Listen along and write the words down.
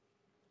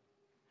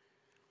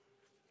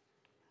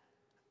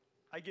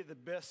I get the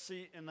best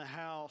seat in the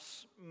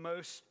house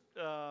most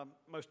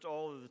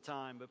all of the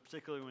time, but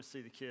particularly when I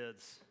see the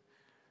kids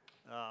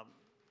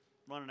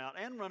running out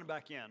and running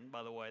back in.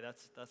 By the way,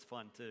 that's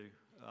fun too.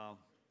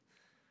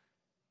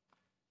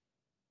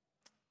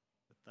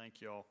 Thank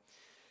you all.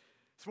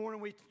 This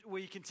morning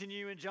we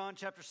continue in John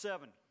chapter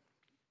 7.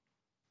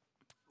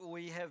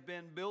 We have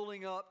been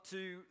building up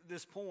to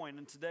this point,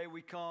 and today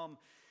we come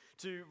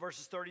to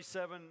verses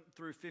 37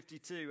 through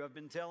 52. I've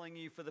been telling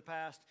you for the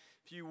past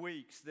few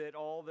weeks that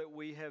all that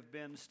we have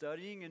been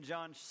studying in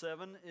John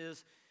 7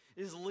 is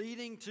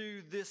leading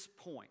to this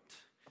point.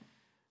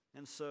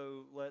 And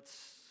so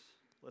let's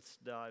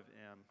dive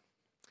in.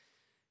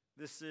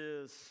 This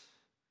is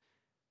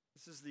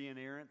the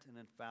inerrant and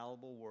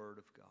infallible Word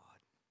of God.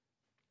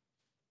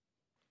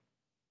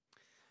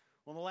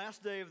 On the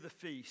last day of the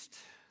feast,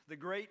 the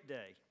great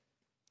day,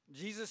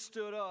 Jesus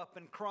stood up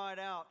and cried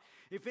out,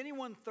 "If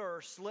anyone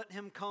thirsts, let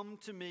him come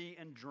to me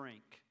and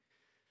drink.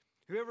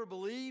 Whoever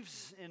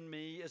believes in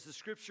me, as the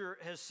Scripture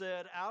has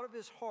said, out of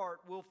his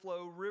heart will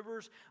flow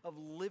rivers of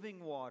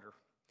living water."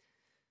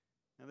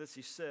 Now this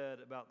he said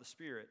about the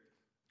Spirit,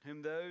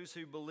 whom those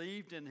who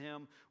believed in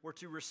him were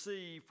to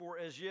receive, for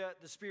as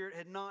yet the Spirit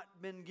had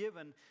not been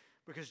given,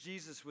 because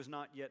Jesus was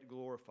not yet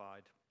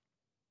glorified.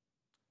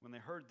 When they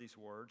heard these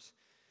words,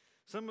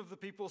 some of the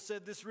people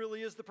said, "This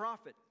really is the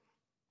prophet."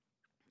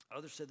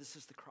 Others said, "This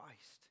is the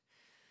Christ."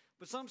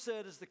 But some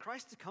said, "Is the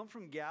Christ to come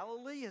from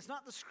Galilee? Has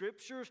not the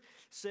Scriptures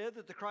said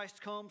that the Christ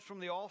comes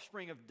from the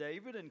offspring of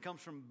David and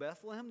comes from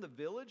Bethlehem, the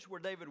village where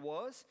David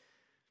was?"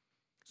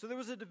 So there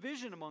was a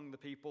division among the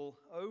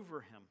people over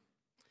him.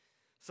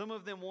 Some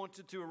of them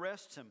wanted to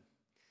arrest him,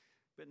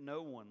 but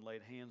no one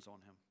laid hands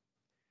on him.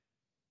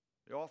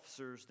 The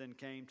officers then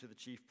came to the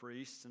chief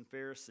priests and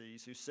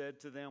Pharisees, who said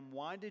to them,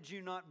 "Why did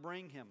you not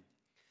bring him?"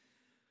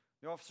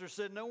 The officers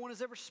said, "No one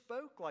has ever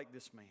spoke like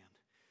this man."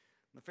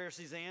 And the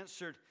Pharisees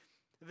answered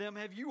them,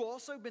 "Have you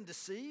also been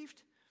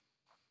deceived?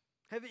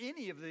 Have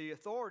any of the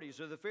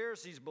authorities or the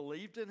Pharisees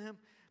believed in him?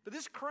 But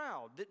this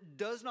crowd that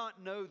does not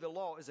know the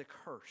law is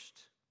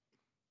accursed."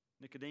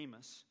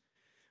 Nicodemus,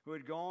 who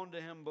had gone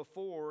to him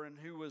before and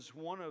who was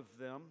one of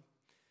them,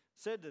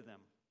 said to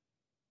them,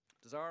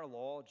 "Does our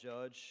law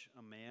judge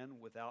a man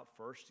without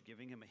first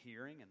giving him a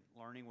hearing and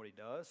learning what he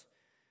does?"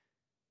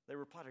 They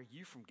replied, "Are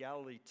you from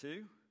Galilee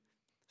too?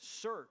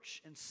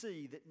 Search and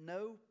see that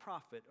no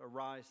prophet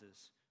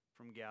arises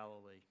from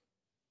Galilee."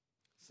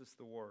 This is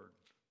the word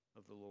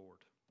of the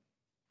Lord.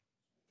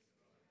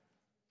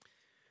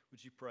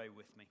 Would you pray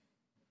with me?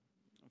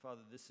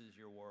 Father, this is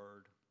your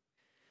word.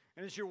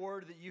 And it's your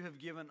word that you have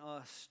given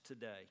us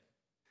today.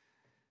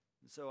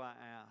 And so I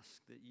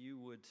ask that you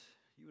would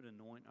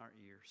anoint our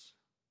ears.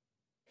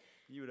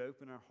 You would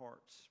open our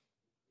hearts,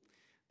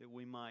 that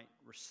we might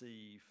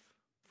receive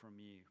from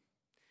you,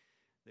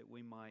 that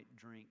we might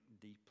drink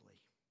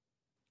deeply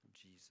of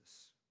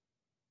Jesus.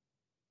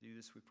 Do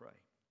this, we pray,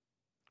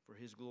 for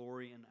his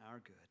glory and our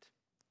good.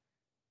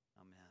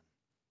 Amen.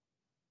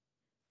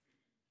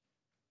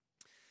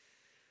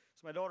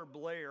 So my daughter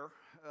Blair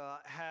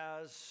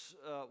has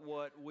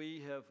what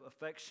we have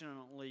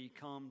affectionately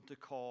come to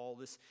call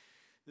this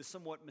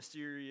somewhat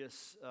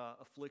mysterious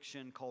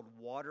affliction called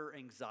water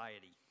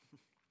anxiety.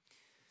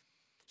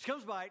 She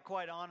comes by it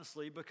quite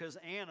honestly because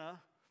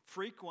Anna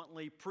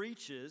frequently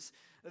preaches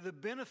the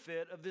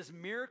benefit of this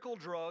miracle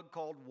drug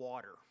called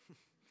water.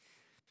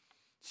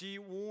 She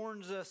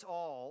warns us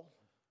all,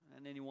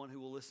 and anyone who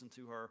will listen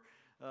to her,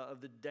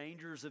 of the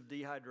dangers of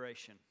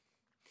dehydration.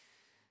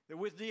 That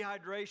with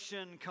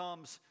dehydration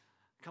comes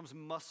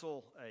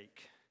muscle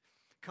ache,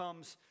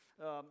 comes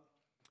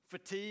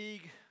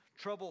fatigue,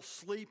 trouble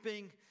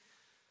sleeping,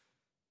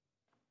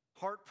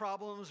 heart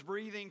problems,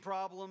 breathing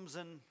problems,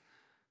 and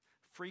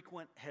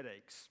frequent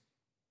headaches.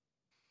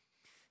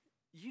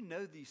 You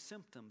know these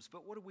symptoms,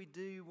 but what do we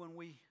do when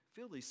we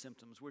feel these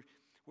symptoms?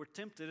 We're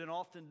tempted, and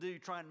often do,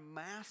 try and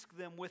mask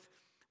them with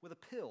a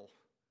pill.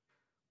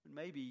 And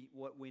maybe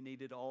what we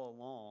needed all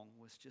along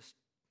was just,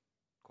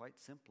 quite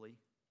simply,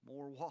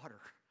 more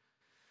water.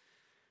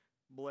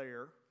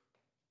 Blair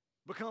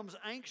becomes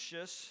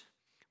anxious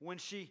when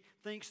she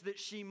thinks that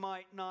she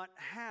might not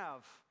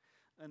have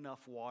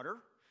enough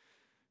water.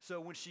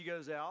 So when she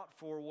goes out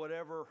for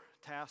whatever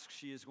task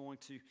she is going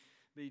to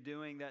be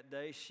doing that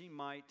day, she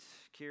might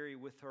carry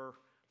with her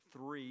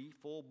 3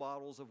 full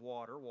bottles of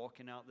water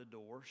walking out the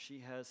door. She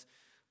has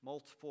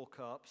multiple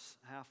cups,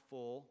 half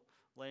full,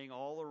 laying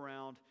all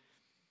around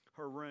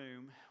her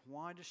room.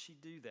 Why does she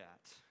do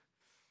that?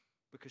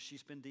 Because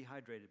she's been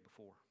dehydrated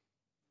before.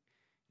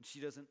 And she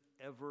doesn't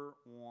ever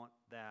want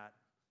that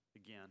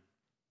again.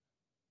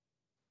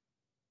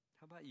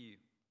 How about you?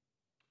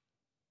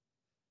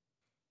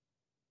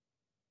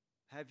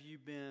 Have you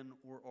been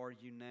or are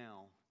you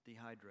now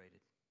dehydrated?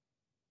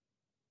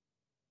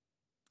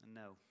 And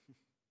no,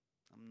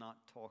 I'm not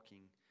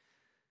talking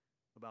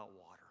about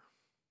water.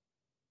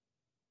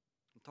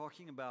 I'm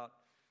talking about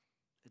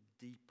a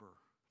deeper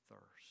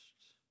thirst.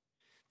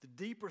 The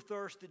deeper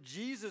thirst that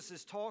Jesus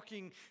is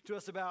talking to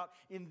us about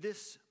in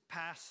this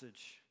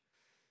passage.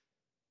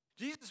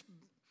 Jesus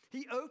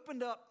He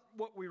opened up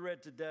what we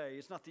read today.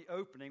 It's not the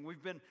opening.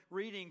 We've been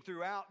reading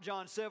throughout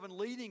John 7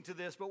 leading to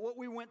this, but what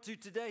we went to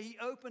today, he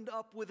opened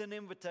up with an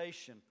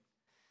invitation.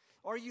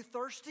 Are you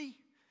thirsty?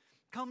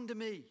 Come to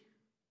me.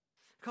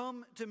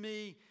 Come to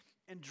me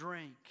and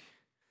drink.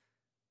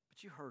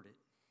 But you heard it.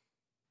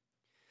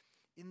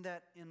 In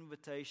that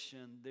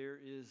invitation, there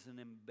is an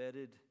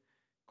embedded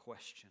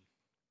question.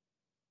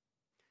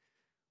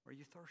 Are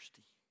you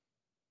thirsty?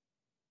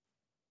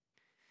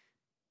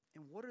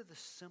 And what are the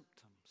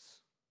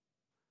symptoms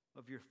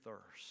of your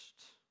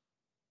thirst?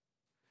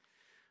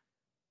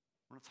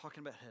 We're not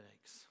talking about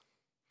headaches.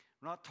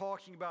 We're not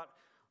talking about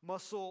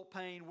muscle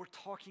pain. We're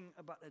talking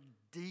about a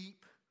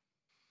deep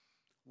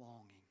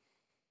longing.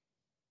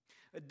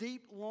 A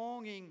deep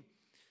longing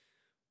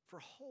for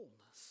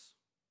wholeness.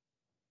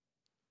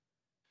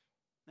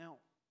 Now,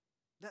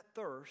 that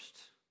thirst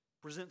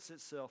presents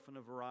itself in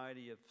a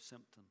variety of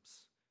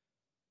symptoms.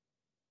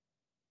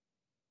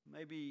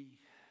 Maybe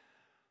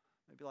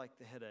like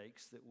the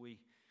headaches that we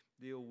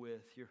deal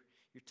with, you're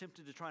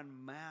tempted to try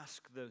and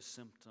mask those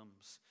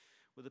symptoms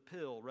with a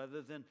pill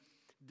rather than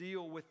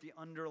deal with the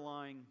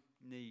underlying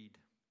need.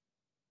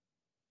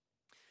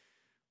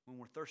 When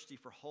we're thirsty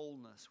for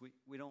wholeness,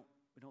 we don't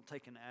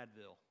take an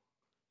Advil.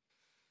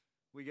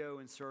 We go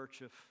in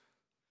search of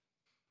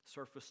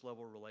surface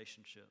level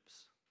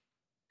relationships.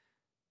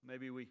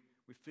 Maybe we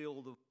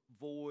fill the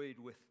void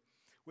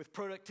with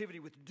productivity,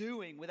 with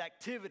doing, with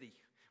activity.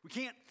 We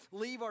can't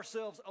leave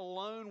ourselves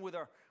alone with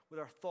our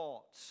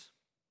thoughts.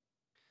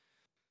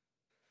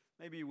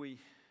 Maybe we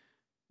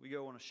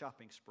go on a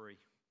shopping spree.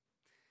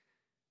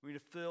 We need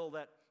to fill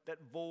that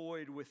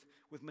void with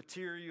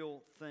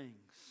material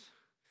things.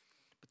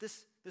 But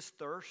this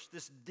thirst,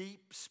 this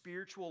deep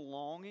spiritual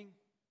longing,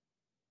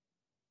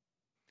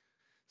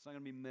 it's not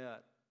going to be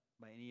met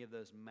by any of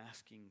those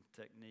masking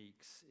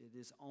techniques. It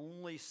is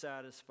only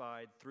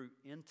satisfied through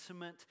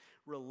intimate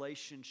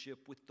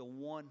relationship with the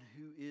one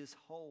who is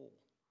whole.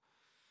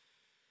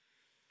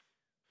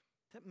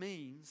 That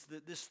means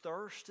that this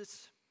thirst,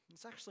 it's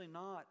actually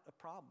not a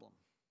problem.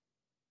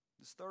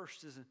 This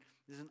thirst is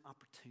an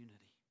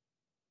opportunity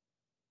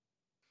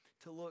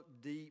to look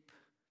deep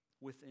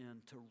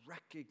within, to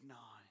recognize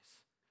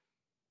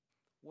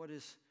what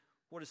is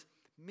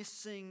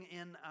missing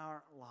in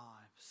our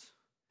lives.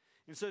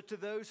 And so to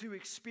those who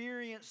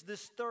experience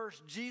this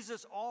thirst,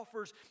 Jesus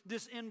offers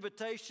this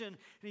invitation, and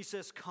he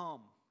says,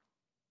 come.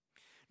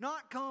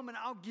 Not come and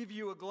I'll give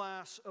you a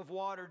glass of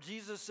water.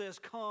 Jesus says,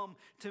 come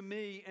to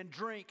me and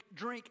drink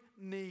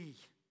me.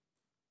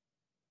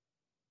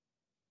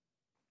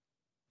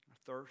 Our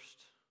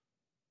thirst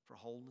for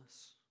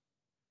wholeness,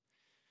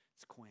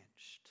 it's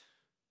quenched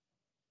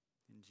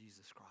in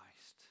Jesus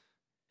Christ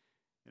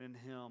and in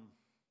him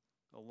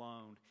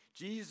alone.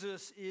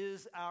 Jesus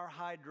is our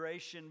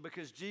hydration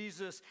because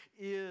Jesus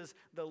is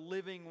the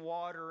living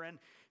water. And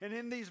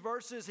in these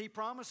verses, he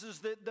promises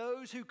that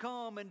those who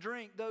come and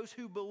drink, those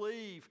who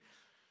believe,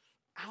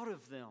 out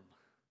of them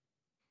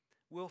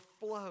will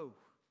flow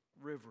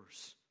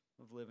rivers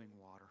of living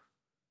water.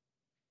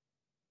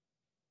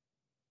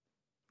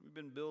 We've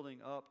been building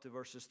up to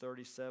verses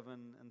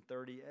 37 and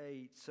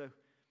 38, so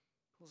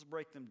let's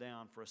break them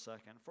down for a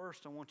second.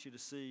 First, I want you to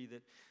see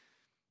that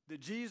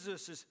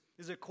Jesus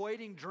is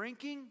equating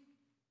drinking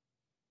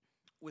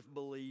with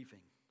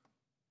believing.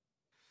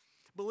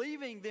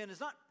 Believing then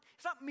it's not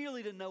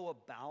merely to know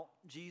about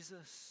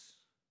Jesus,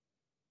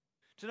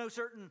 to know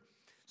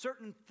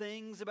certain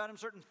things about him,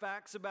 certain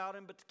facts about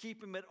him, but to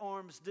keep him at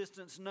arm's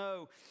distance.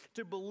 No,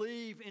 to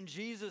believe in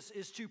Jesus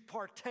is to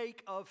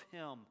partake of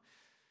him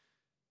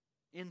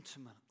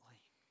intimately.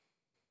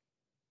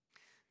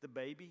 The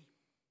baby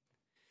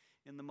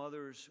in the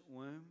mother's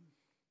womb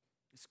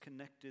is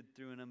connected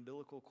through an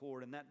umbilical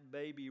cord, and that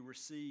baby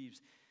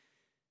receives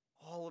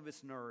all of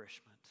its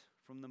nourishment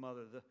from the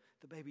mother.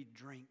 The baby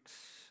drinks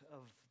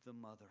of the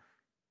mother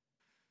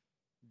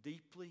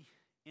deeply,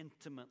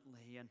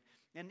 intimately,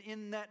 and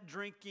in that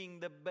drinking,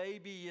 the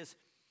baby is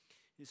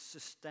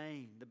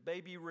sustained. The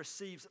baby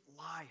receives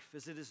life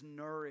as it is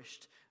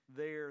nourished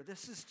there.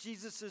 This is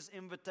Jesus'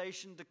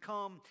 invitation to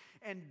come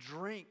and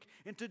drink.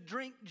 And to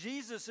drink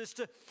Jesus is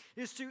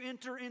to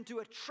enter into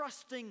a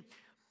trusting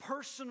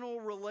personal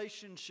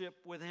relationship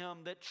with him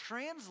that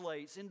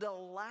translates into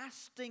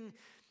lasting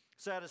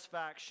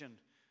satisfaction,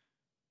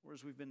 or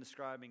as we've been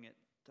describing it,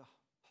 to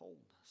wholeness.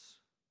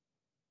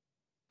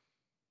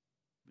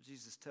 But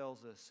Jesus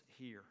tells us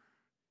here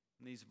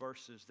in these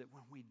verses that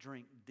when we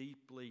drink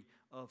deeply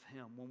of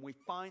him, when we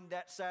find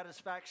that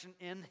satisfaction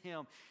in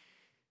him,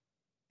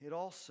 it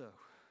also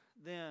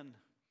then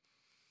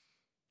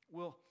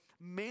will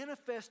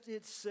manifest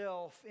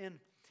itself in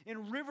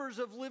rivers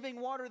of living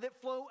water that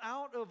flow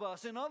out of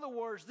us. In other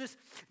words,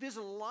 this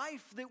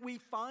life that we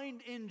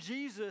find in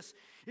Jesus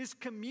is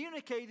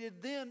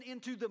communicated then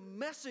into the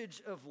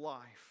message of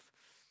life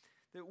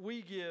that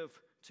we give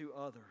to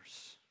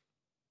others.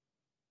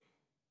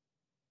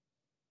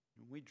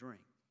 When we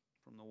drink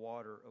from the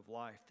water of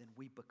life, then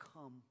we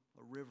become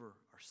a river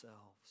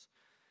ourselves.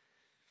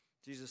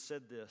 Jesus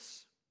said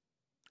this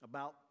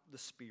about the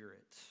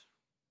Spirit.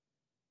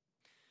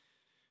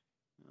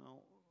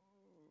 Well,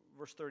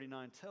 verse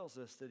 39 tells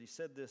us that he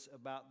said this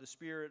about the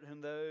Spirit,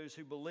 whom those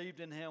who believed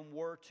in him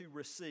were to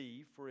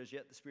receive, for as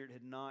yet the Spirit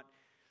had not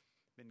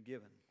been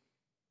given.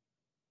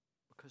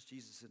 Because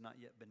Jesus had not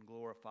yet been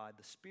glorified,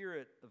 the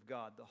Spirit of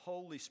God, the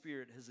Holy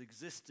Spirit, has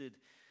existed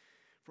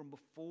from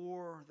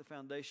before the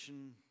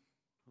foundation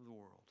of the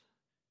world,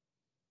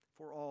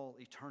 for all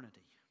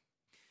eternity,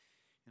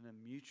 in a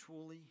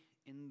mutually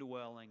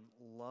indwelling,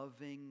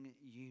 loving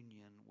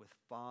union with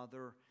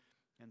Father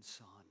and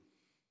Son.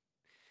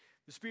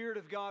 The Spirit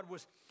of God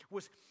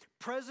was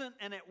present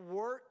and at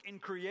work in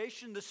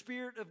creation. The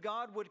Spirit of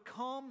God would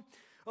come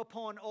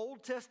upon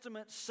Old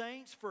Testament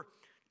saints for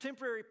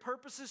temporary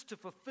purposes to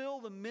fulfill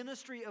the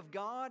ministry of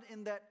God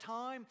in that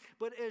time,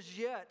 but as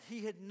yet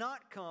he had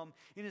not come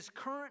in his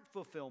current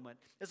fulfillment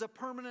as a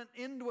permanent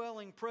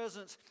indwelling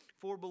presence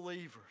for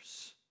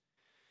believers.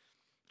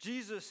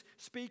 Jesus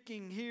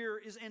speaking here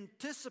is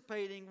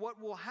anticipating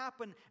what will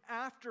happen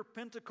after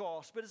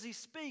Pentecost, but as he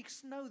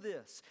speaks, know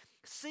this,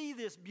 see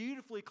this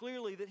beautifully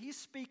clearly, that he's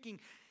speaking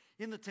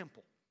in the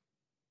temple.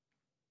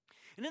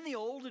 And in the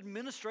old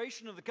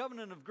administration of the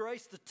covenant of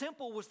grace, the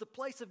temple was the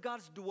place of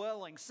God's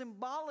dwelling.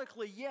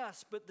 Symbolically,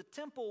 yes, but the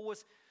temple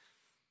was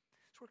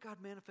where God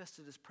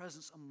manifested his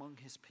presence among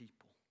his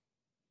people.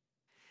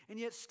 And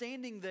yet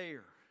standing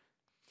there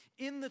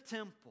in the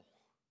temple,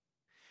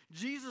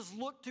 Jesus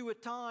looked to a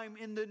time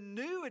in the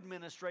new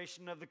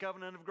administration of the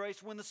covenant of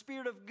grace when the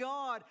Spirit of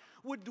God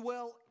would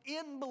dwell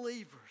in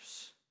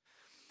believers,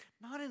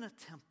 not in a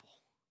temple,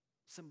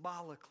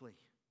 symbolically,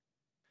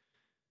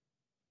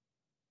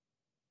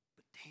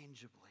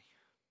 tangibly,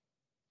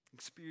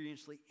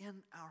 experientially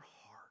in our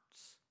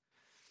hearts.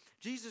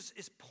 Jesus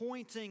is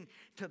pointing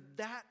to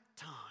that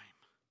time.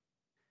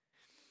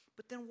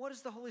 But then what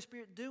is the Holy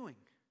Spirit doing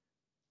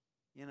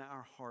in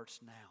our hearts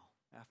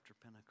now after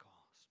Pentecost?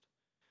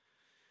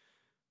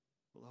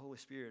 Well, the Holy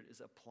Spirit is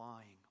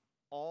applying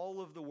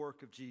all of the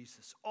work of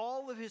Jesus,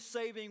 all of his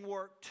saving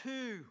work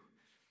to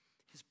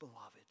his beloved.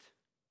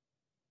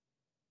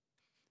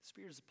 The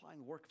Spirit is applying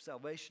the work of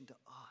salvation to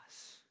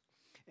us.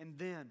 And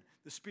then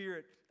the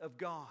Spirit of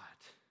God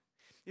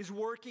is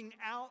working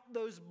out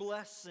those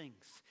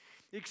blessings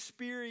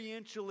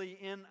experientially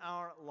in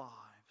our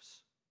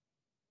lives,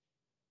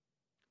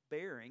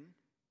 bearing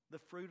the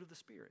fruit of the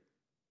Spirit.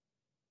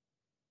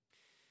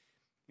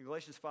 In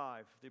Galatians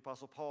 5, the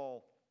Apostle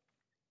Paul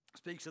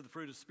speaks of the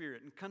fruit of the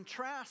Spirit and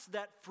contrasts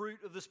that fruit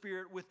of the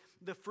Spirit with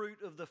the fruit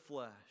of the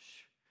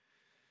flesh.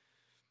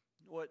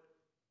 What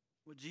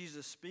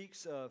Jesus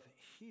speaks of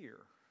here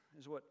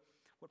is what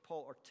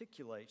Paul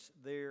articulates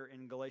there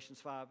in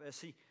Galatians 5 as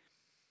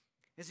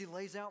he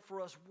lays out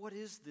for us what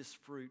is this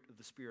fruit of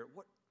the Spirit,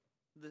 what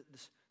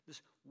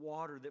this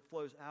water that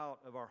flows out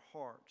of our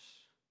hearts.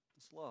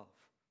 It's love,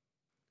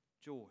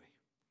 joy,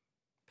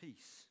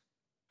 peace,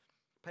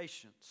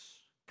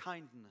 patience,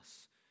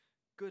 kindness,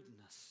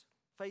 goodness,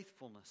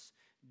 faithfulness,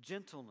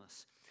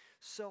 gentleness,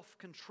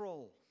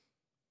 self-control.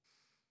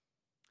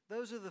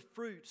 Those are the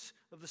fruits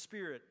of the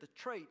Spirit, the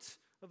traits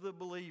of the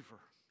believer.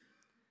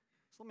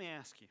 So let me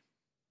ask you,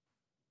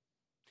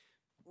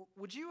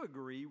 would you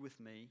agree with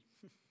me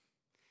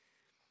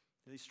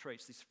that these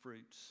traits, these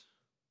fruits,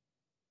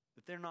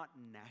 that they're not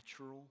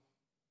natural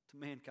to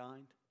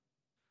mankind?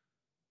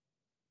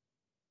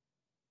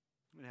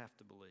 We'd have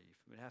to believe,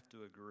 we'd have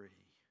to agree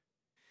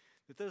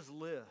that those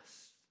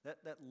lists,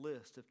 that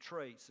list of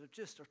traits that are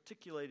just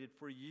articulated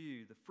for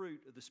you, the fruit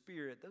of the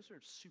Spirit, those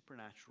are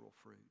supernatural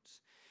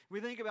fruits.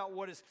 We think about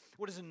what is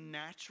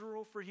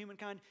natural for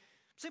humankind.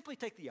 Simply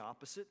take the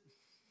opposite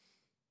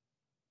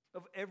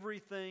of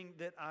everything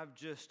that I've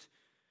just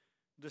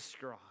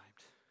described.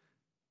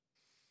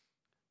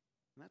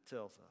 And that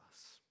tells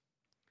us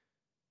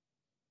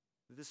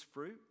that this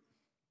fruit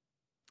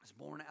is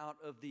born out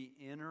of the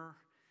inner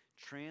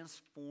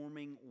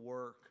transforming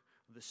work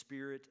of the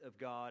Spirit of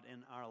God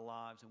in our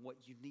lives. And what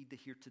you need to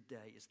hear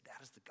today is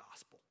that is the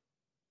gospel.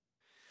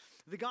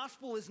 The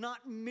gospel is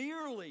not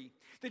merely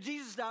that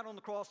Jesus died on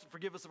the cross to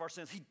forgive us of our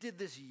sins. He did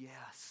this,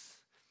 yes,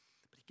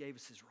 but he gave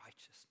us his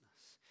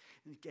righteousness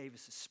and he gave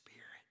us his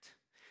Spirit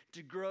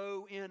to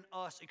grow in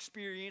us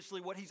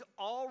experientially what he's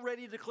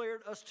already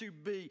declared us to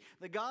be.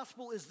 The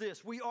gospel is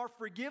this: we are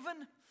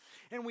forgiven,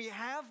 and we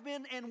have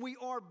been, and we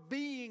are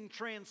being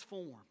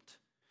transformed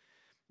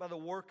by the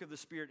work of the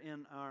Spirit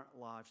in our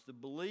lives. The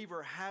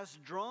believer has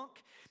drunk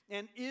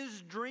and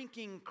is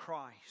drinking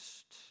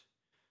Christ.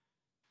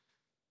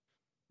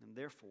 And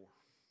therefore,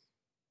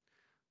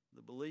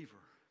 the believer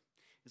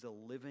is a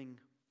living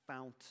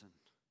fountain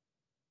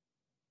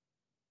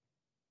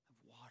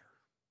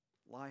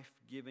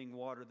life-giving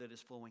water that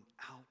is flowing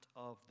out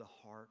of the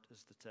heart,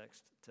 as the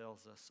text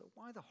tells us. So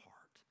why the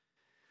heart?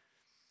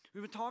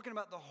 We've been talking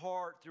about the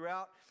heart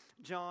throughout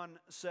John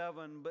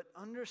 7, but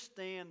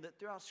understand that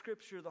throughout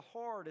Scripture, the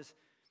heart is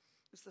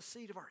the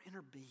seat of our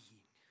inner being.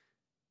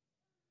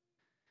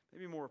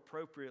 Maybe more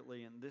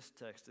appropriately in this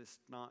text, it's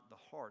not the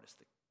heart, it's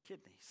the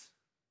kidneys,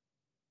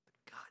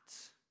 the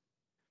guts.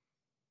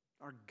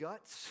 Our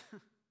guts,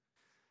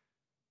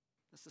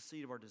 that's the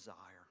seat of our desire.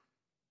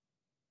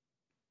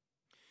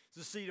 It's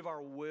the seat of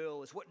our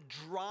will. It's what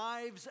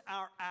drives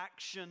our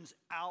actions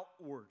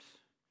outward.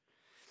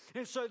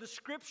 And so the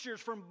Scriptures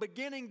from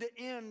beginning to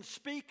end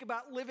speak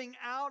about living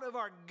out of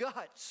our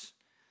guts,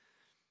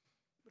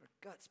 but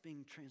our guts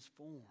being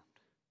transformed.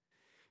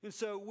 And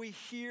so we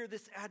hear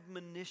this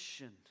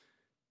admonition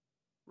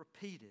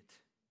repeated.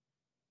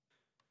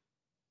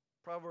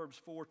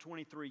 Proverbs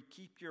 4:23,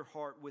 keep your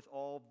heart with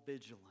all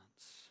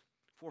vigilance,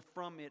 for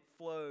from it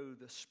flow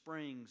the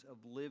springs of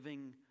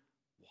living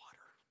water.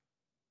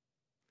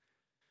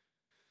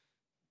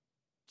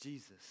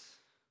 Jesus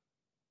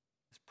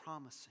is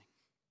promising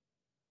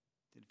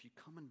that if you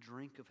come and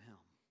drink of Him,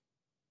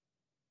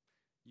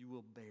 you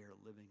will bear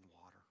living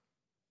water.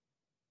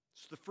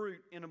 It's the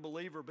fruit in a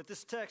believer, but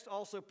this text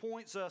also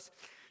points us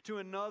to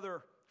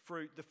another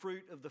fruit, the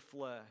fruit of the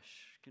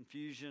flesh,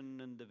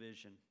 confusion and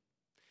division.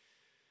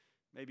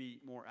 Maybe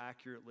more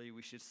accurately,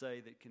 we should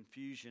say that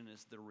confusion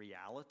is the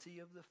reality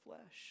of the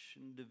flesh,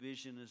 and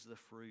division is the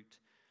fruit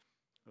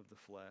of the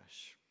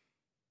flesh.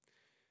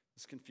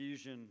 This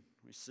confusion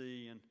we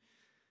see in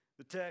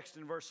the text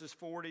in verses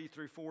 40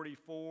 through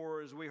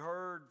 44. As we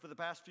heard for the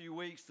past few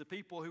weeks, the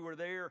people who were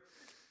there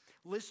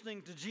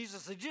listening to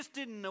Jesus, they just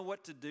didn't know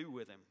what to do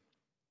with Him.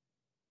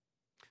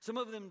 Some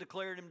of them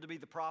declared Him to be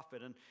the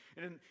prophet, and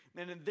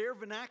in their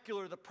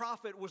vernacular, the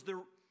prophet was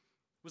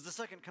the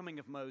second coming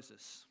of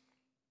Moses.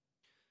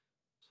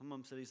 Some of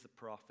them said He's the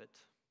prophet.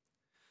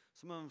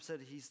 Some of them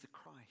said He's the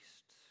Christ.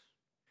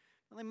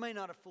 Now, they may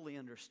not have fully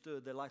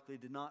understood. They likely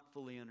did not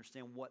fully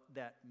understand what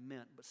that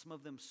meant. But some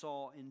of them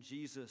saw in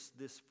Jesus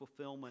this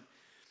fulfillment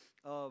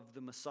of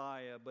the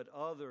Messiah. But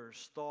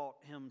others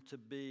thought Him to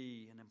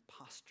be an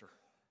imposter.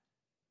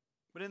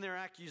 But in their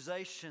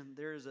accusation,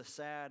 there is a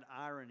sad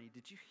irony.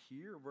 Did you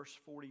hear verse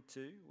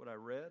 42, what I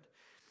read?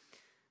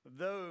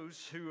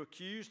 Those who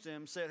accused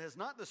Him said, has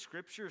not the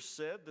Scripture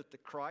said that the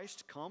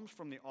Christ comes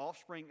from the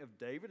offspring of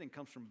David and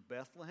comes from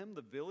Bethlehem,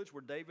 the village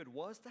where David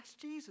was? That's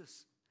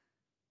Jesus.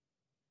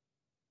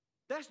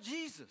 That's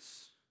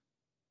Jesus.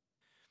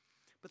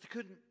 But they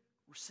couldn't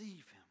receive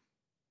Him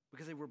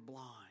because they were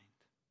blind.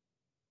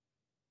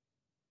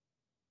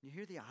 You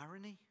hear the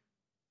irony?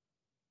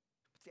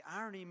 But the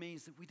irony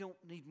means that we don't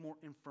need more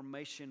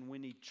information, we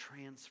need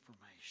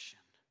transformation.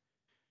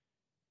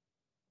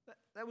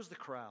 That was the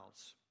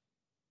crowds.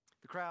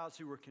 The crowds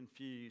who were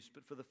confused.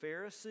 But for the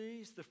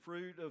Pharisees, the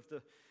fruit of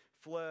the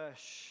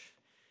flesh,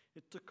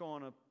 it took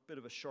on a bit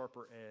of a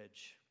sharper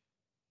edge.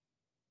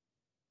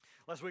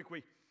 Last week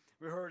we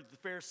heard the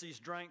Pharisees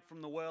drank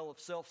from the well of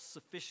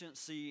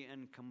self-sufficiency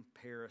and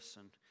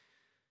comparison.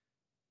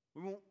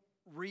 We won't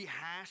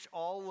rehash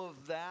all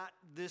of that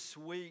this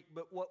week,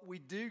 but what we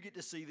do get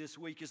to see this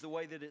week is the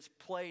way that it's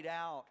played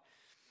out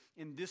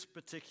in this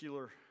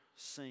particular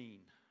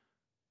scene.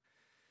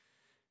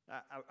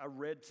 I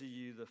read to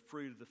you the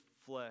fruit of the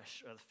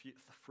flesh, or the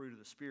fruit of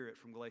the Spirit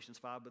from Galatians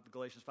 5, but the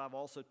Galatians 5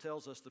 also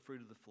tells us the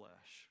fruit of the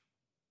flesh.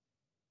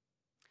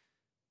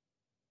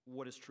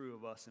 What is true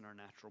of us in our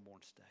natural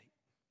born state.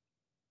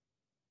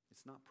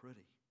 It's not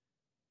pretty.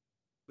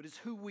 But it's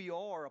who we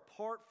are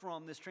apart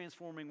from this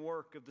transforming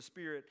work of the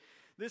Spirit.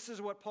 This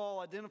is what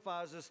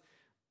this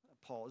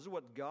is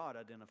what God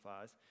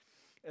identifies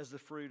as the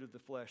fruit of the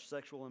flesh.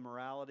 Sexual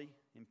immorality,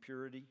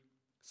 impurity,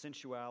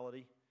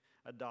 sensuality,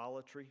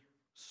 idolatry,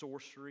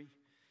 sorcery,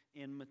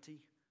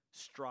 enmity,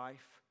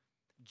 strife,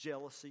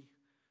 jealousy,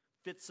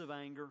 fits of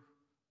anger,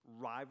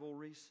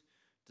 rivalries,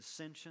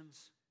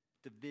 dissensions,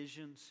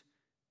 divisions,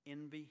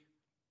 envy,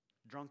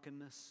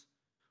 drunkenness,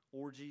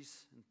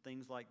 orgies, and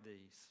things like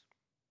these.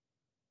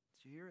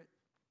 Did you hear it?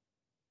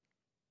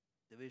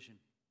 Division,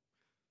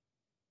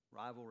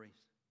 rivalries,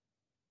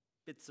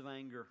 fits of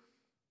anger,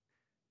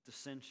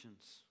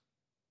 dissensions.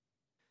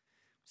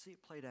 See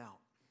it played out.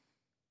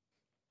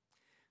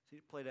 See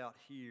it played out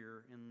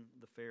here in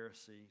the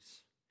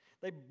Pharisees.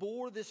 They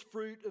bore this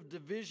fruit of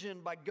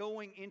division by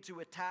going into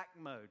attack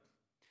mode.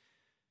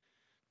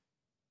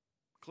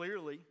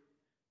 Clearly,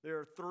 there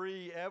are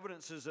three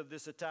evidences of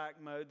this attack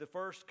mode. The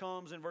first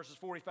comes in verses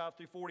 45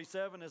 through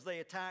 47 as they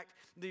attacked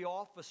the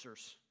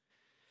officers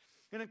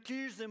and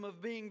accused them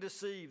of being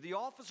deceived. The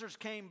officers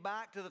came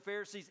back to the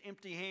Pharisees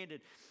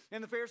empty-handed.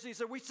 And the Pharisees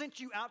said, we sent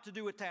you out to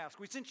do a task.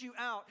 We sent you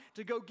out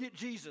to go get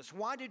Jesus.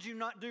 Why did you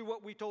not do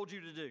what we told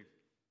you to do?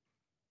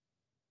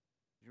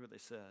 Here's what they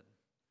said.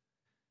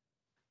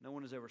 No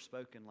one has ever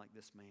spoken like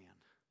this man.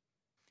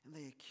 And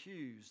they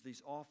accused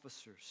these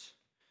officers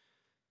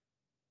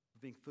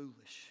of being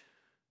foolish,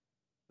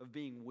 of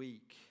being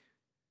weak.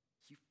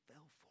 You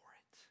fell for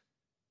it.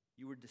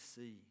 You were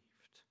deceived.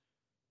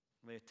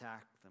 They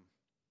attacked them.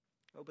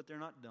 Oh, but they're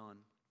not done.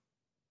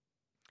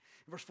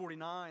 In verse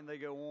 49, they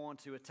go on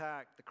to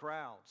attack the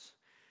crowds.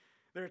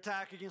 Their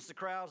attack against the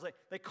crowds,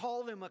 they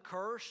call them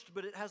accursed,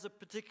 but it has a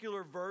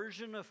particular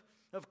version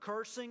of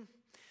cursing.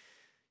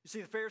 You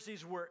see, the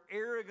Pharisees were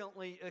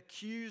arrogantly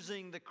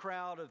accusing the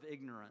crowd of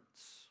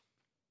ignorance.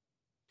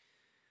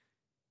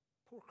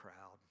 Poor crowd.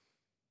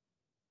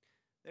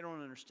 They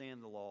don't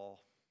understand the law.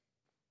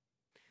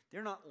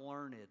 They're not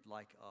learned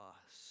like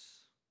us.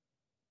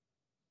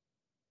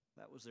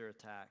 That was their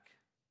attack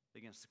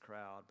against the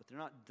crowd. But they're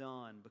not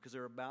done because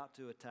they're about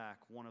to attack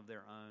one of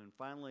their own.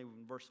 Finally,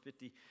 in verse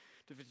 50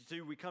 to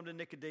 52, we come to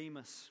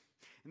Nicodemus.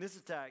 And this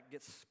attack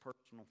gets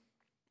personal.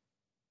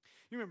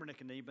 You remember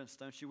Nicodemus,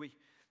 don't you?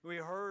 We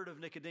heard of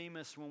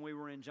Nicodemus when we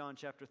were in John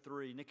chapter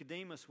 3.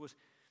 Nicodemus was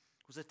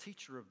a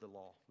teacher of the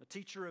law, a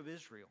teacher of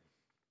Israel.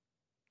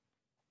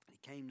 He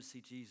came to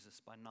see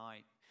Jesus by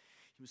night.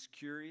 He was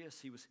curious.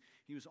 He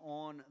was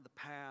on the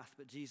path,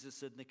 but Jesus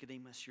said,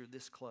 Nicodemus, you're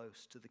this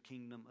close to the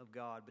kingdom of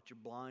God, but you're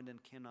blind and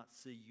cannot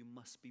see. You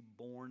must be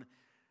born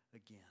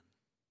again.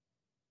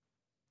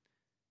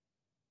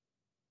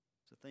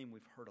 It's a theme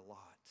we've heard a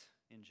lot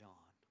in John.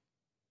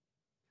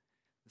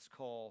 This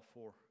call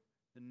for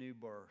the new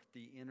birth,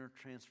 the inner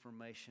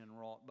transformation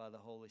wrought by the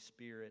Holy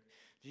Spirit.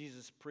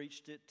 Jesus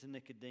preached it to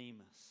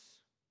Nicodemus.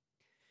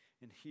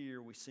 And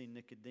here we see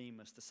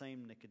Nicodemus, the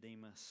same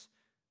Nicodemus,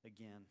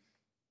 again.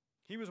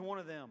 He was one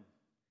of them.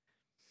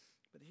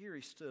 But here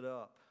he stood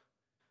up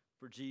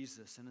for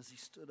Jesus. And as he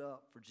stood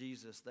up for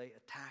Jesus, they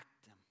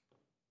attacked him.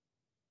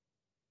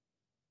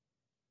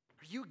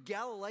 Are you a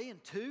Galilean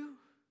too?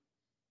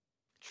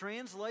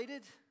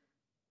 Translated,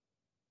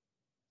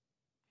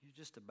 you're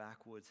just a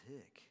backwoods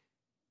hick.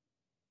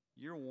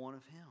 You're one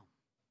of him.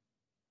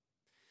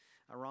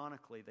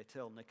 Ironically, they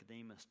tell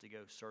Nicodemus to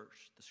go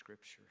search the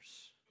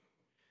Scriptures.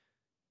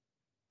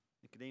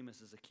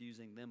 Nicodemus is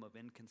accusing them of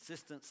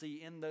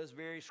inconsistency in those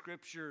very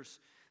Scriptures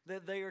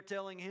that they are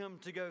telling him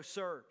to go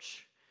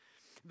search.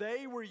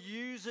 They were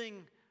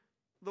using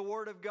the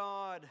Word of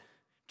God,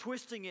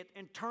 twisting it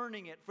and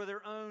turning it for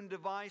their own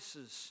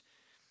devices.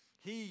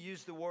 He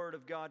used the Word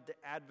of God to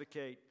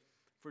advocate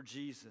for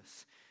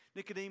Jesus.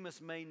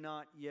 Nicodemus may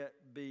not yet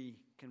be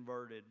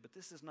converted, but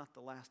this is not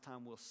the last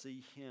time we'll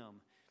see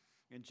him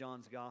in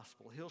John's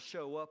Gospel. He'll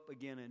show up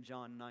again in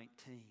John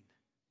 19.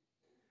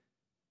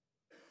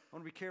 I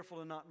want to be careful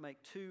to not make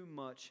too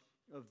much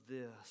of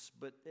this,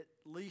 but at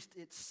least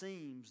it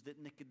seems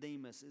that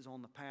Nicodemus is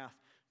on the path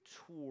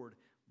toward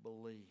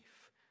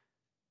belief,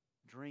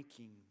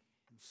 drinking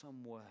in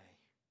some way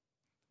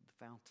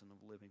the fountain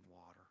of living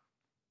water.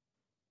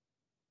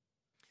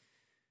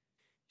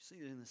 You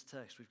see that in this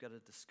text, we've got a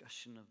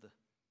discussion of the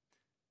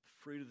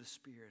fruit of the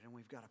Spirit, and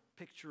we've got a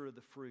picture of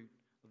the fruit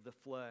of the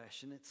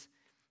flesh, and it's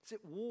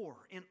at war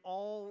in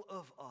all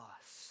of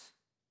us.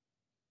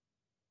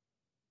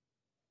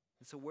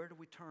 And so where do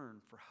we turn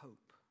for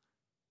hope?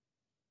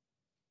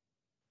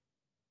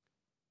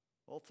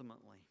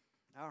 Ultimately,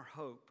 our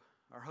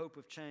hope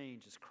of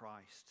change is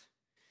Christ.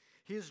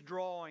 His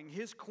drawing,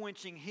 His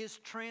quenching, His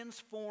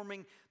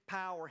transforming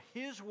power,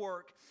 His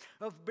work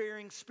of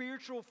bearing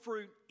spiritual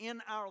fruit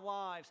in our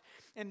lives.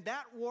 And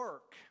that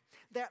work,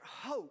 that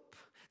hope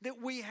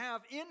that we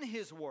have in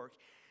His work,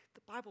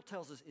 the Bible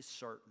tells us is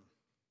certain.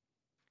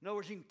 In other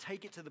words, you can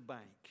take it to the bank.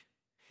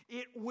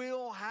 It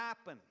will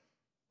happen.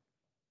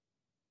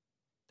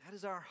 That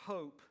is our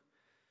hope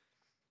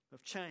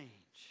of change.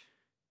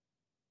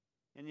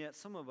 And yet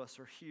some of us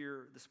are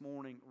here this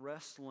morning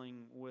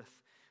wrestling with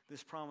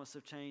this promise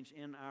of change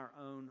in our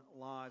own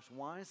lives.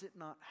 Why is it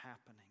not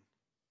happening?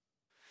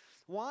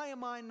 Why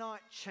am I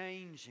not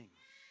changing?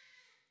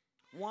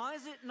 Why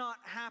is it not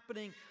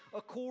happening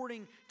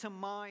according to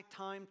my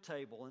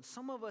timetable? And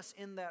some of us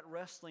in that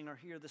wrestling are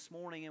here this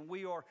morning, and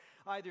we are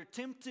either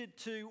tempted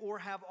to or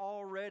have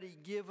already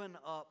given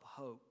up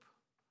hope.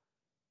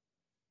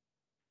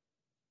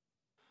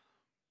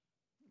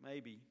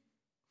 Maybe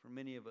for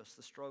many of us,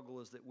 the struggle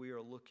is that we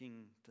are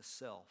looking to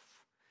self,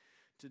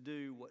 to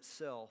do what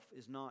self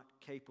is not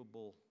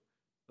capable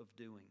of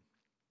doing.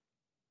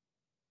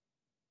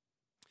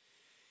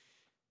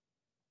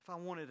 If I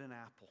wanted an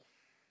apple,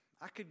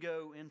 I could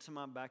go into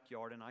my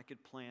backyard and I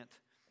could plant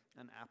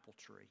an apple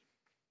tree.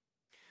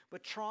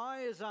 But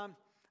try as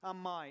I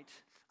might,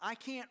 I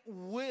can't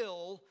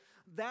will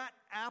that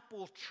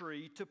apple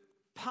tree to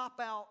pop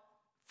out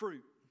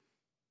fruit.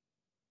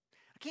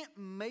 I can't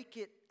make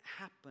it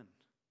happen.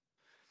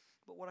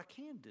 But what I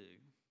can do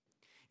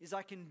is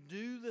I can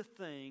do the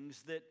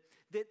things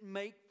that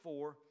make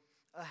for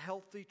a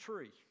healthy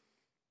tree.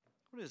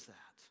 What is that?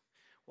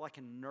 Well, I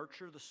can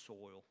nurture the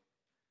soil.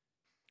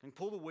 I can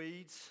pull the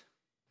weeds.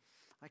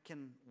 I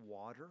can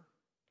water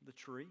the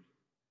tree.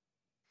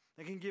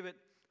 I can give it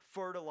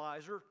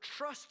fertilizer,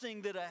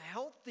 trusting that a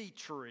healthy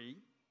tree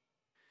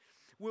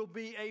will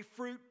be a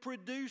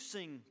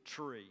fruit-producing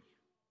tree.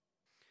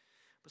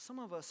 But some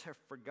of us have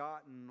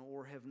forgotten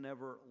or have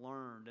never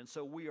learned. And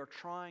so we are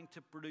trying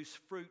to produce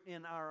fruit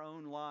in our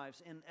own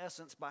lives, in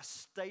essence, by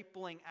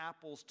stapling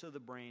apples to the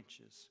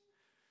branches.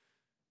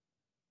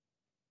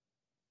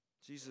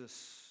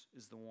 Jesus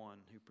is the one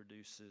who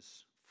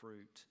produces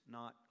fruit,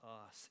 not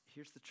us.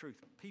 Here's the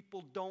truth.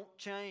 People don't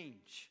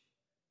change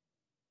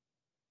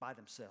by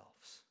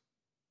themselves.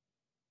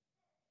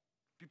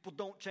 People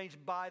don't change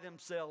by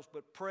themselves,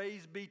 but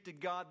praise be to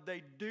God,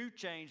 they do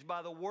change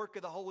by the work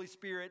of the Holy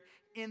Spirit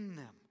in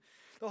them.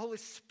 The Holy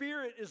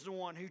Spirit is the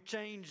one who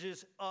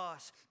changes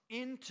us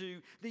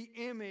into the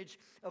image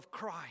of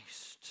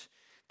Christ.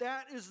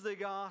 That is the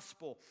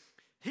gospel.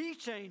 He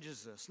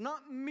changes us.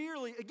 Not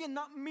merely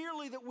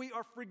that we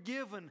are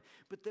forgiven,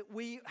 but that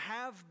we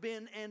have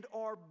been and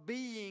are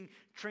being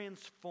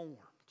transformed.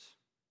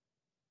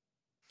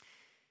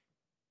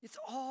 It's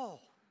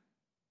all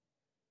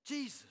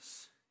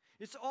Jesus.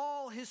 It's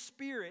all His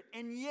Spirit.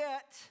 And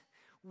yet,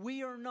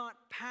 we are not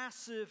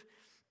passive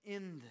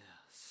in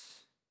this.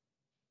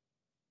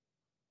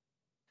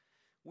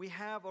 We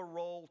have a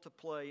role to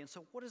play. And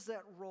so what does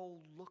that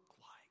role look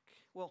like?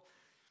 Well,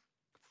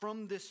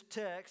 from this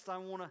text, I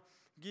want to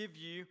give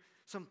you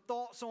some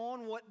thoughts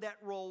on what that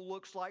role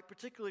looks like,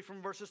 particularly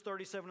from verses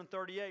 37 and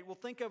 38. We'll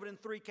think of it in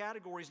three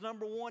categories.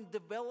 Number one,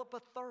 develop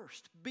a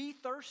thirst. Be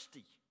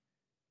thirsty.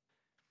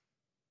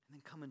 And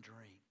then come and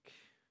drink.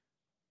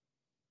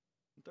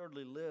 And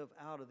thirdly, live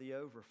out of the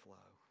overflow.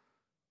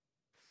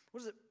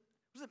 What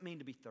does it mean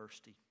to be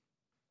thirsty?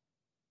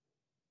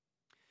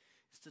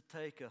 It's to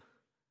take a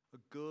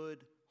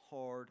good,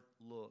 hard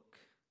look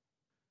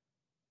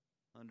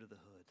under the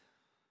hood.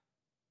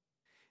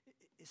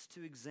 It's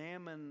to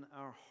examine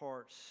our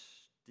hearts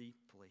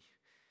deeply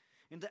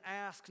and to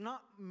ask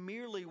not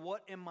merely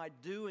what am I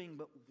doing,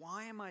 but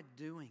why am I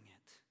doing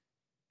it?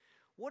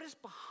 What is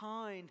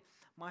behind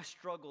my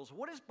struggles?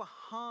 What is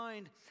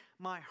behind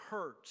my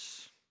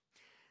hurts?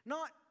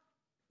 Not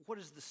what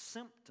is the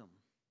symptom,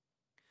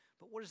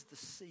 but what is the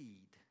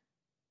seed?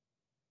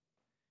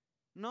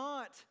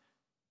 Not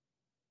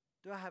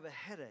do I have a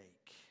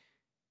headache,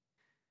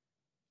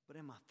 but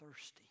am I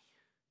thirsty?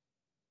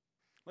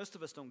 Most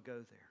of us don't go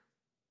there.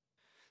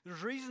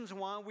 There's reasons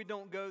why we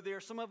don't go there.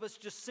 Some of us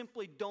just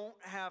simply don't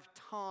have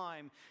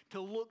time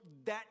to look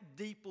that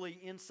deeply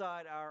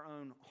inside our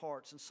own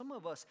hearts. And some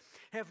of us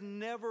have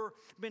never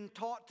been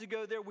taught to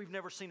go there. We've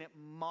never seen it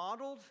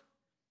modeled.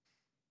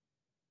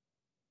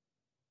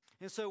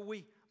 And so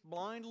we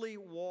blindly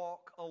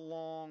walk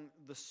along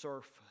the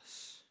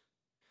surface.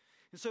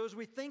 And so as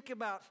we think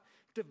about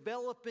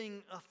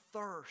developing a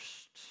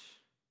thirst,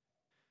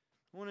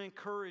 I want to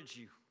encourage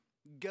you,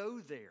 go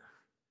there.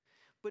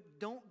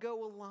 But don't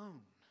go alone.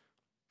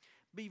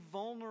 Be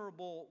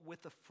vulnerable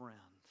with a friend.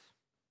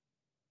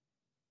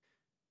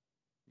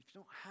 If you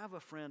don't have a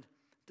friend,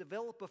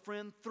 develop a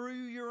friend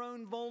through your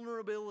own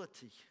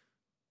vulnerability.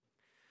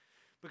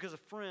 Because a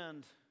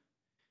friend,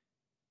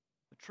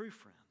 a true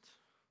friend,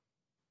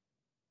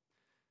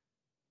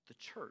 the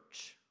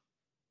church,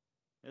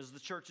 as the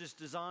church is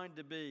designed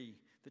to be,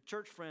 the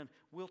church friend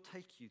will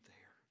take you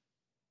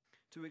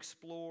there to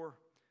explore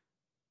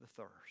the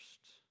thirst.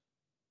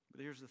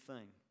 But here's the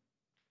thing.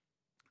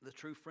 The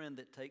true friend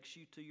that takes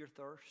you to your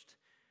thirst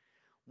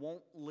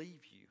won't leave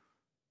you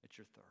at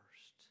your thirst.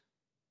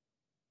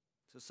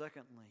 So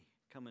secondly,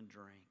 come and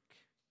drink.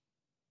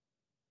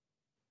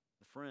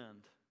 The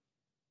friend,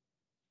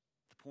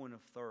 the point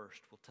of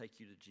thirst, will take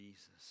you to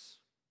Jesus.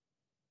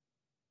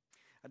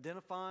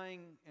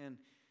 Identifying and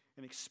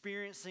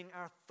experiencing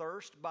our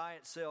thirst by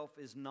itself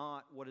is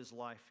not what is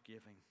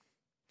life-giving.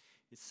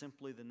 It's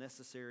simply the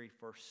necessary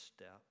first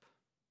step.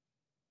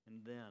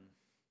 And then,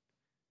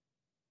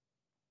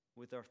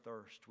 with our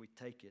thirst, we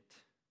take it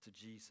to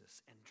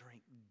Jesus and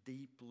drink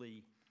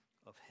deeply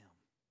of Him.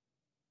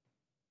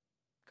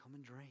 Come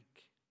and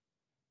drink.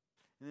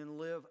 And then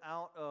live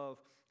out of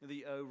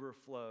the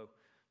overflow.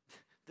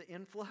 The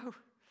inflow,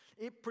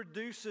 it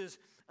produces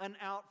an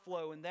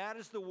outflow, and that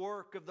is the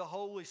work of the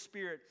Holy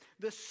Spirit.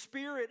 The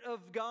Spirit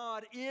of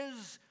God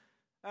is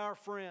our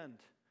friend.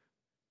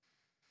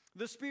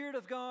 The Spirit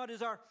of God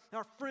is our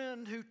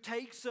friend who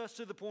takes us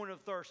to the point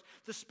of thirst.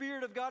 The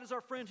Spirit of God is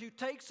our friend who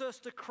takes us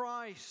to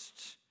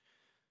Christ.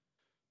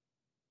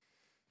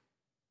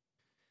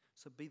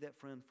 So be that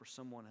friend for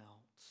someone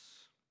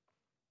else.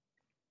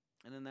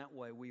 And in that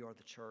way, we are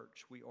the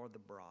church. We are the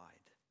bride.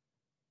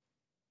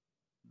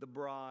 The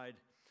bride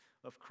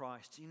of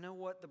Christ. You know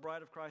what the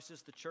bride of Christ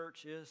is? The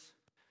church is?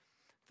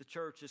 The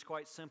church is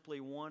quite simply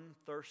one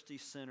thirsty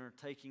sinner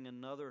taking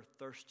another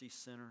thirsty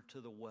sinner to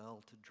the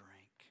well to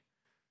drink.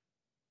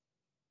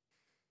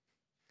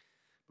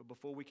 But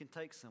before we can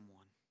take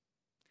someone,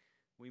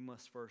 we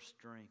must first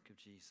drink of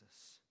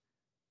Jesus.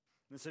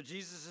 And so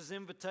Jesus'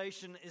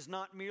 invitation is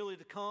not merely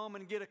to come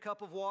and get a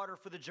cup of water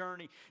for the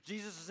journey.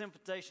 Jesus'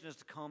 invitation is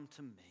to come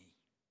to me.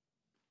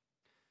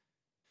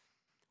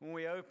 When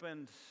we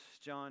opened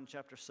John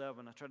chapter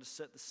 7, I tried to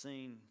set the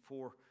scene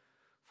for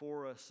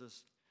us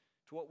as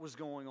to what was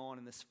going on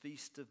in this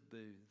Feast of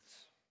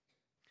Booths.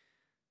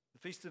 The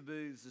Feast of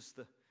Booths is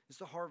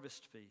the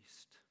harvest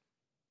feast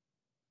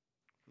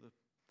for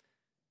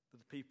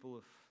the people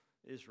of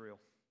Israel.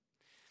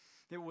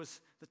 It was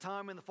the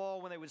time in the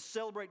fall when they would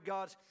celebrate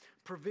God's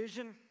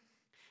provision.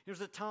 It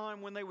was a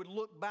time when they would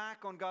look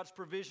back on God's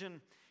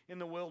provision in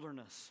the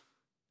wilderness.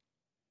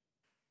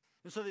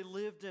 And so they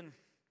lived in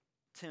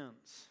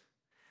tents.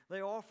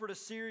 They offered a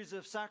series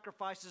of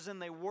sacrifices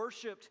and they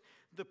worshiped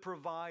the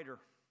provider.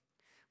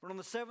 But on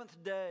the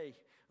seventh day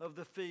of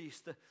the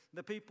feast,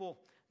 the people,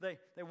 they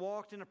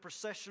walked in a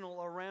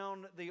processional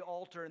around the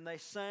altar and they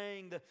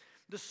sang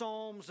the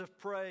psalms of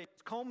praise,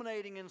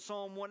 culminating in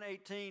Psalm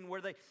 118 where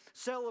they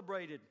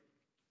celebrated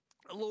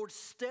The Lord's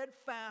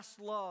steadfast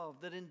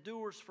love that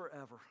endures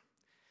forever.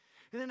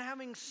 And then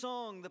having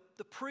sung,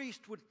 the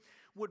priest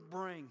would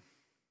bring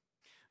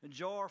a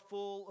jar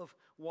full of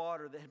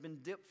water that had been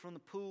dipped from the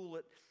pool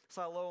at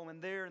Siloam,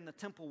 and there in the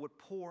temple would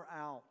pour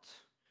out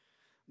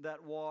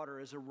that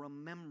water as a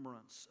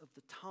remembrance of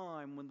the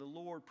time when the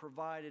Lord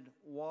provided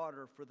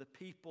water for the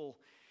people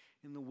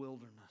in the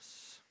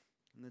wilderness,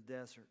 in the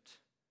desert.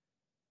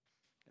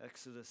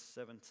 Exodus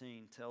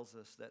 17 tells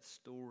us that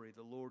story.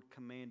 The Lord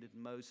commanded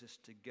Moses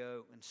to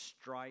go and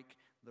strike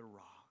the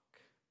rock.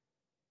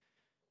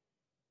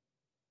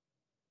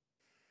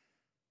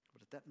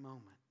 But at that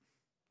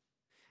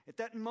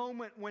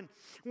moment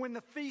when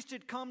the feast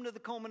had come to the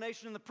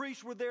culmination and the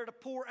priests were there to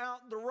pour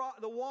out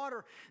the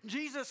water,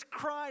 Jesus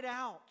cried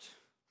out.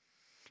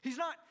 He's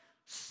not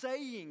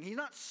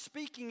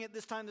speaking at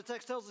this time. The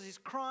text tells us he's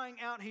crying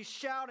out, he's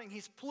shouting,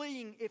 he's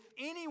pleading, if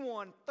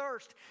anyone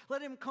thirst,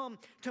 let him come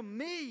to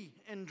me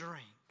and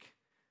drink.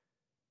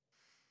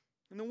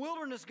 In the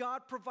wilderness,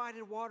 God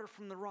provided water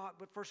from the rock,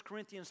 but 1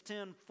 Corinthians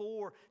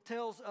 10:4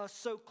 tells us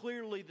so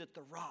clearly that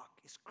the rock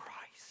is Christ.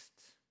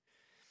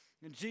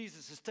 And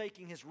Jesus is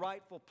taking his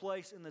rightful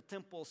place in the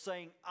temple,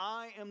 saying,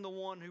 I am the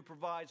one who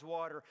provides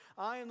water.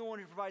 I am the one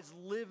who provides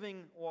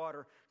living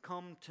water.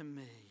 Come to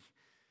me.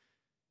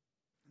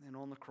 And then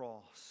on the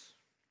cross,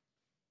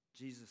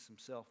 Jesus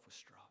himself was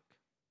struck.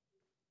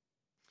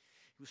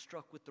 He was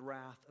struck with the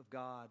wrath of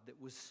God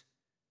that was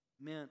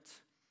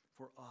meant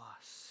for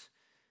us.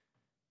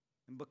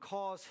 And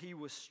because he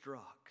was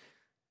struck,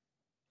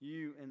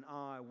 you and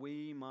I,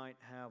 we might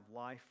have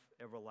life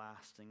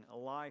everlasting, a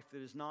life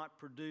that is not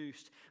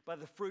produced by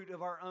the fruit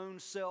of our own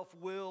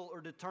self-will or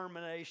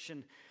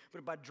determination,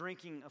 but by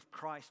drinking of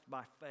Christ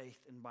by faith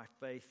and by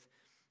faith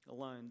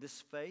alone.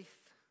 This faith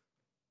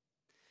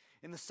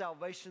and the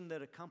salvation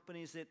that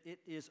accompanies it, it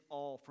is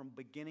all from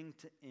beginning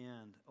to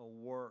end a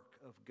work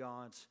of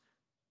God's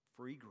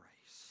free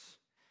grace.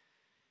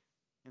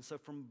 And so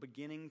from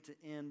beginning to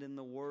end in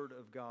the Word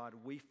of God,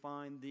 we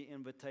find the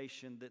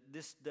invitation that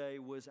this day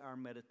was our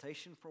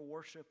meditation for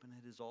worship, and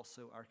it is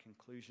also our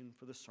conclusion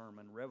for the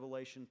sermon.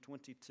 Revelation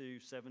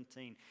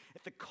 22:17.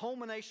 At the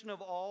culmination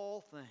of all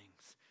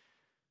things,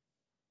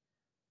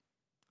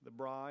 the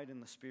bride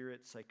and the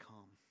Spirit say,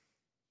 come.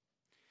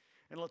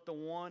 And let the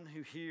one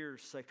who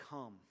hears say,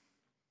 come.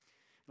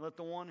 And let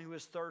the one who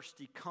is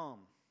thirsty come.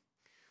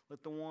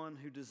 Let the one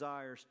who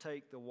desires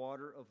take the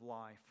water of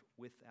life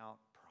without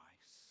price.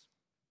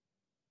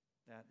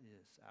 That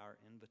is our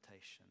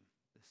invitation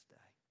this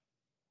day.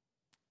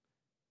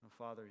 Oh,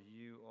 Father,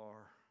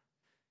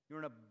 you're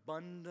an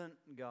abundant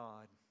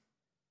God.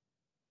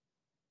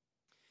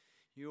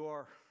 You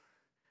are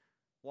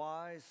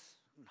wise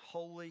and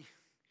holy.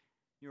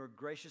 You are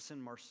gracious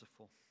and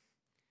merciful.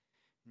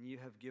 And you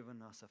have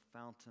given us a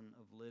fountain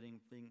of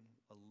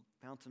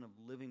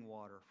living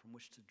water from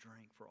which to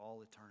drink for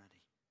all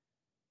eternity.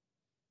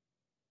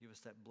 Give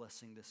us that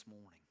blessing this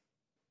morning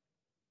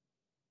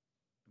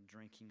of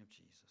drinking of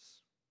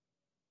Jesus.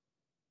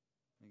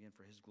 Again,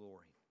 for his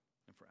glory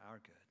and for our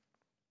good.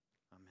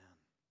 Amen.